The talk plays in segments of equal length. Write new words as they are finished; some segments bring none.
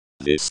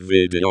This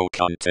video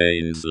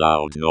contains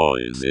loud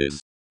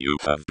noises. You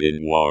have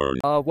been warned.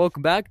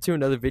 Welcome back to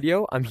another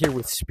video. I'm here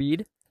with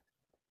Speed.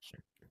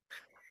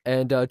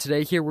 And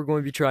today here we're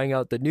going to be trying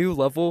out the new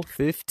level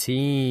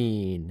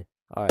 15.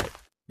 Alright,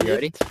 you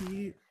ready?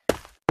 You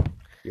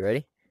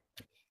ready?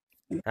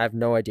 I have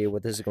no idea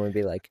what this is going to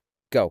be like.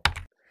 Go.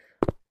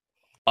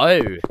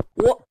 Oh.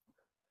 What?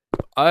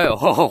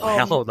 Oh,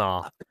 hell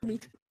no.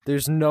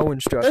 There's no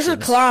instructions. There's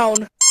a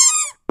clown.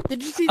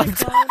 Did you see the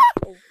clown?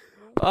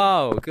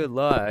 Oh, good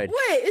lord.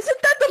 Wait, isn't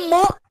that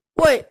the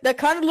Wait, that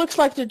kind of looks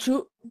like the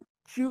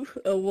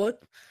what?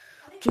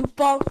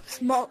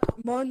 Jukebox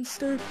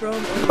monster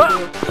from.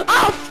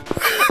 Oh!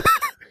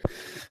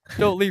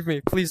 Don't leave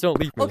me. Please don't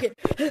leave me. Okay.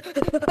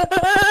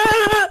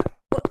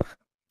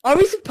 Are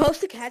we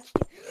supposed to catch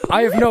it?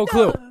 I have no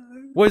clue.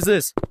 What is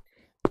this?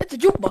 It's a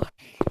jukebox.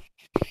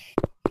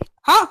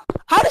 How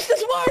does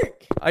this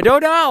work? I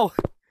don't know.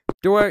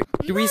 Do we?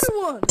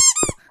 One.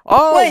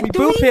 Oh, wait, we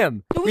boop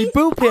him. We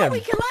boop him. Oh,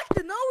 we collect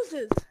the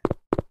noses.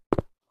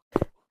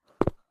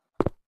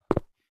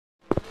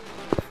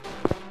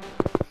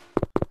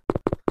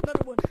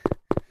 Another one.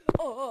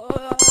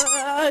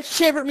 Oh,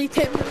 shiver me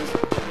timbers. No,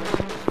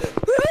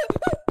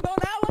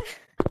 that one.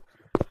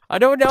 I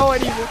don't know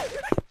anymore.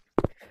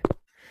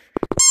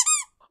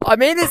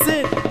 I'm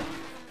innocent.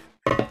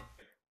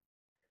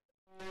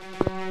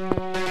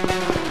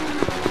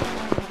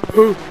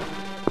 Why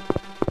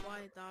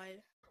I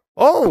died?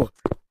 Oh!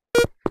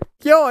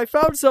 Yo, I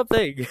found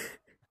something!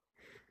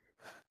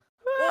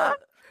 What?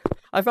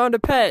 I found a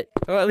pet.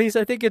 Or at least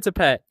I think it's a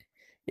pet.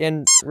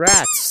 And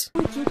rats.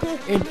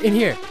 In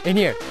here.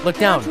 Look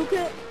down.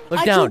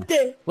 Look down.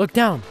 Look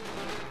down.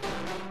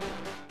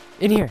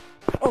 In here.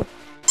 Oh.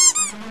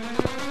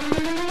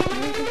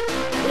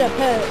 Yeah,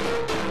 pet.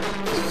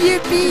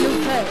 Yippee!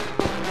 New pet.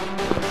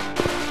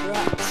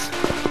 Rats.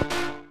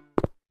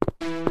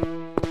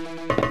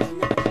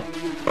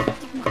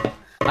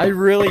 I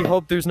really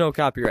hope there's no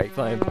copyright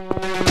claim.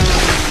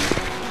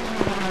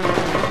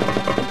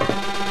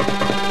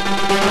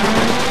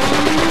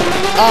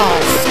 Ah,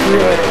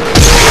 screw it.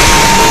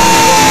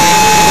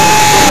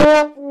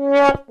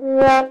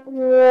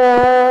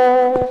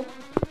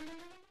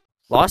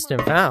 Lost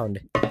and found.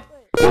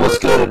 Well, what's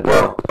good,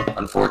 bro?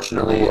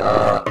 Unfortunately,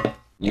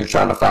 you're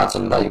trying to find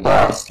something that you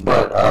lost,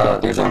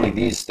 but there's only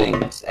these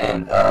things,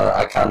 and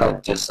I kind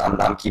of just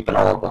I'm keeping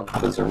all of them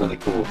because they're really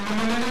cool.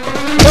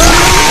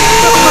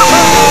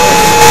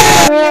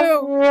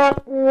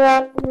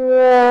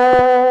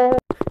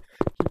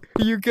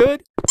 You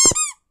good?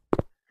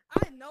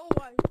 I know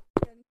why.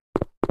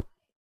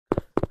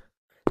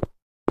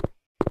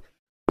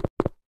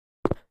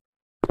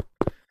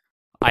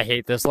 I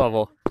hate this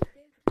level.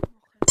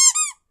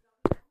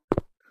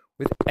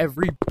 With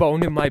every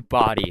bone in my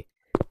body.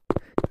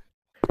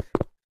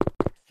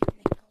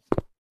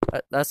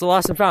 That's the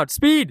lost and found.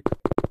 Speed!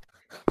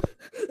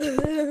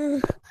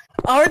 I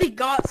already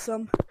got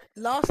some.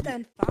 Lost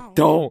and found.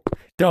 Don't.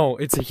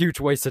 It's a huge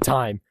waste of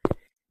time.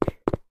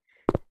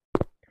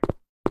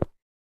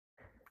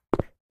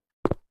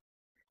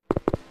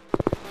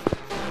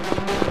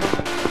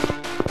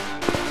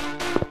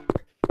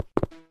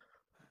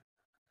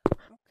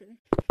 Okay.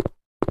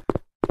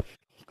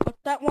 Got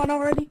that one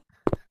already?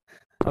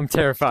 I'm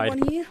terrified.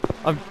 One here?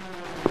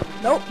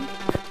 Nope.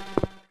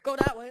 Go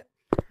that way.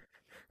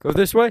 Go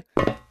this way?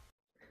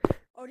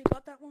 Already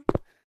got that one?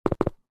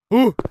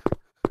 Ooh!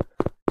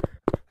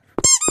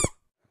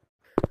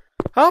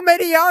 How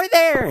many are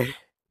there?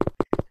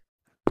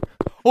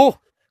 Oh!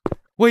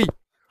 Wait!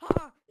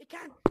 It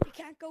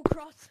can't go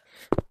across.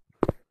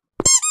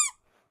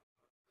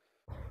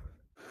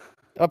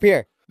 Up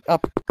here.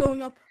 Up.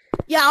 Going up.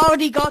 Yeah, I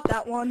already got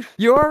that one.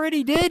 You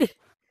already did?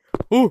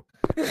 Ooh!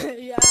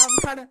 Yeah, I'm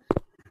kinda...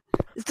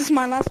 Is this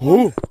my last one?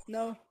 Ooh!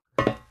 No.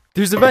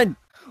 There's a vent!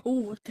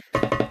 Ooh.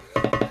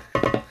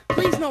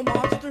 Please no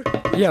monster.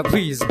 Yeah,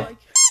 please. Like...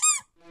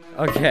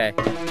 Okay.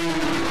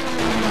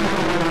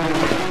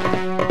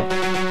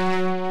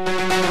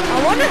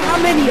 I wonder how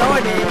many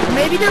are there.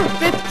 Maybe there are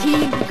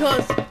 15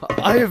 because...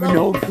 I have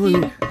no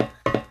clue.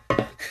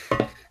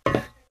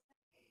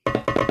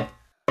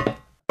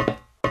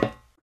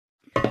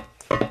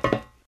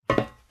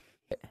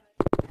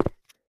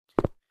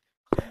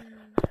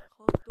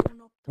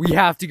 We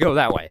have to go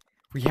that way.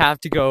 We have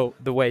to go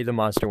the way the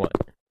monster went.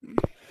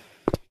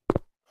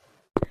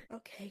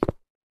 Okay.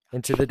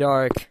 Into the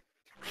dark.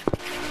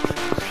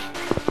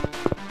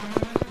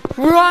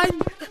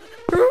 Run!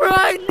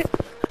 Run!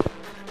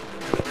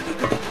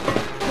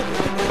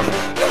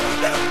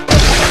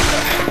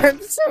 I'm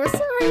so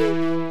sorry.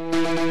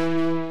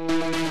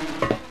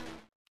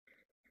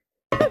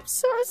 I'm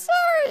so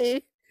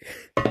sorry.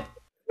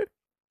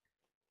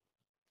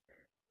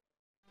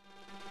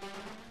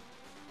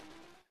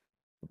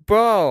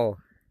 Bro,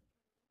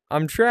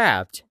 I'm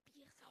trapped.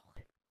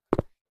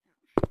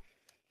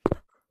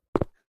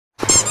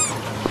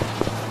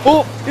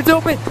 Oh, it's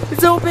open!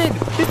 It's open!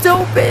 It's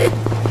open!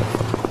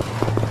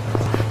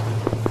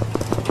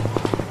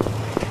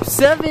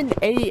 7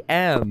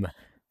 a.m.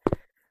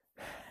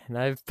 and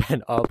I've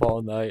been up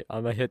all night.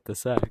 I'm gonna hit the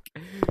sack.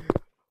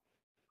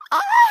 Ah!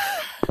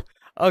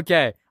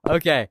 Okay,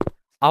 okay.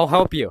 I'll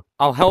help you.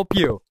 I'll help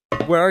you.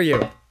 Where are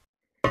you?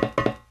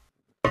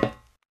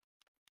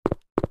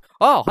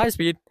 Oh, hi,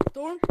 Speed.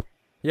 Storm?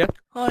 Yeah.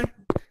 Hi.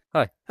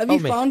 Hi. Have Help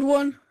you me. found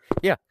one?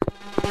 Yeah.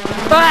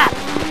 Ah!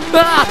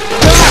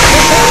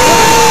 Ah!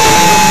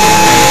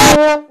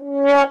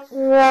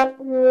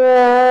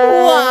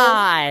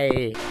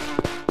 Why?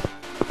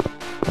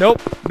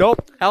 Nope.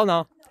 Nope. Hell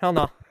no. Hell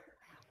no.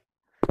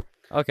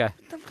 Okay.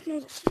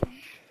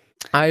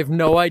 I have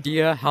no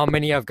idea how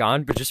many I've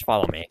gone, but just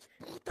follow me.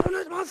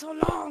 Don't want so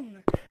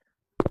long.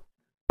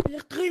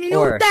 Nog 3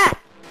 Or- minuten.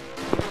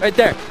 Right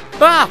there.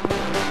 Ah!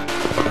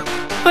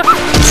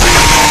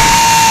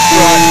 Ah!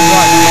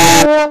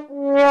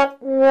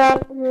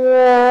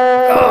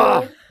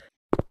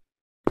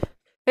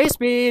 Hey,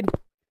 Speed.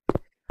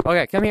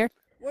 Okay, come here.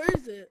 Where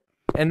is it?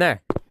 In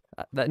there.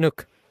 That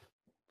nook.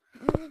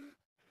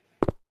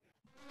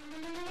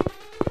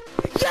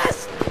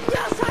 Yes!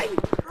 Yes,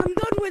 I'm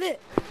done with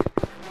it.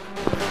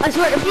 I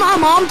swear, if my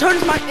mom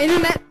turns my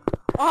internet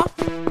off,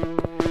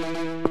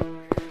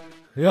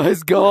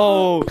 Let's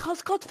go.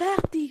 Gott, Gott,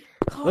 fertig.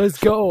 Let's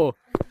go.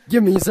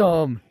 Give me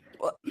some.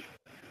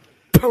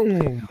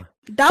 Boom.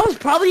 That was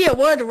probably a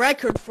world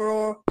record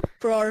for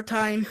our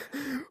time.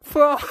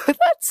 Bro,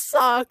 that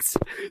sucks.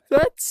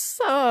 That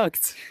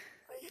sucked.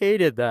 I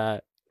hated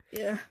that.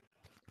 Yeah.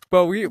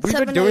 But we've been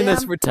 7 doing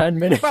this a.m. for 10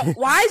 minutes. Bro,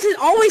 why is it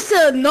always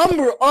a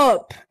number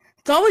up?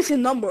 It's always a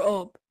number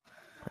up.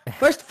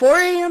 First 4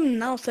 a.m.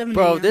 now 7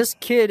 Bro, a.m. this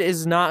kid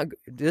is going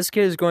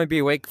to be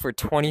awake for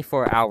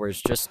 24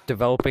 hours just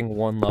developing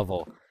one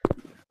level.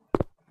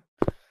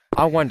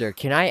 I wonder,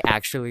 can I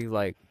actually,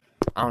 like,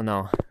 I don't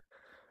know.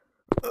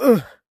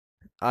 Ugh.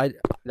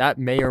 That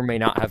may or may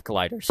not have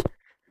colliders.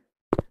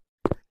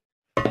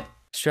 Let's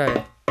try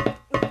it.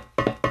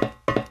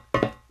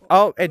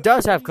 Oh, it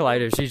does have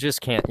colliders. You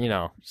just can't,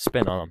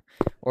 spin on them.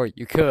 Or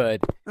you could,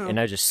 and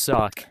I just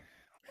suck.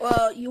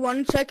 Well, you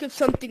want to check if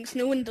something's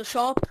new in the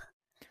shop?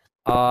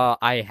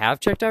 I have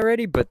checked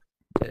already,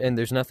 and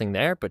there's nothing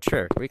there, but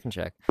sure, we can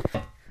check.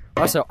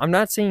 Also, I'm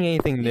not seeing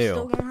anything You new.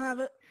 still don't have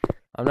it?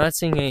 I'm not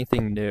seeing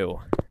anything new.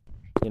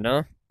 You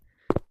know?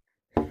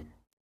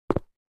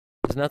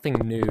 There's nothing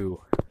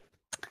new.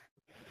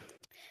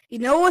 You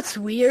know what's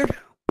weird?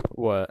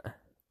 What?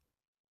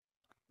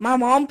 My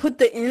mom put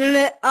the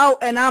internet out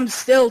and I'm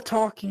still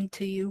talking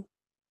to you.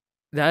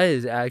 That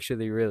is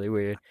actually really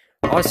weird.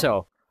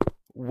 Also,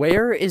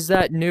 where is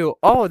that new...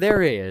 Oh,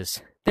 there he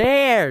is.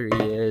 There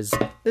he is.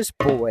 This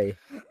boy.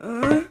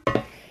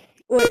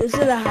 Wait, is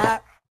it a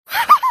hat?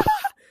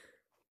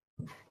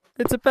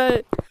 It's a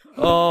pet.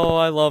 Oh,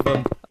 I love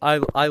him. I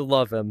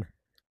love him.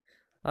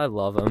 I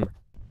love him.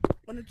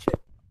 Wanna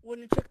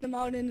check them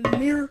out in the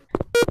mirror?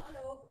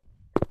 Hello.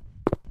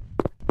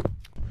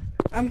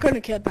 I'm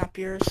gonna kidnap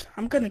yours.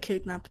 I'm gonna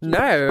kidnap you.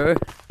 No.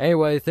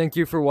 Anyway, thank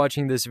you for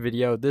watching this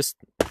video. This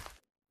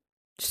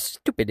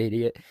stupid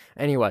idiot.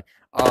 Anyway,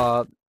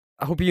 I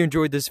hope you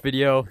enjoyed this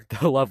video.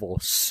 The level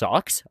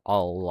sucks a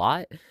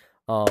lot.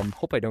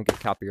 Hope I don't get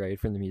copyrighted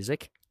from the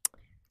music.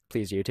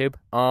 Please, YouTube.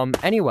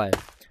 Anyway,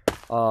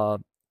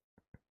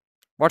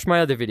 watch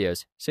my other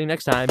videos. See you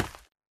next time.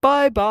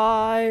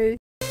 Bye-bye.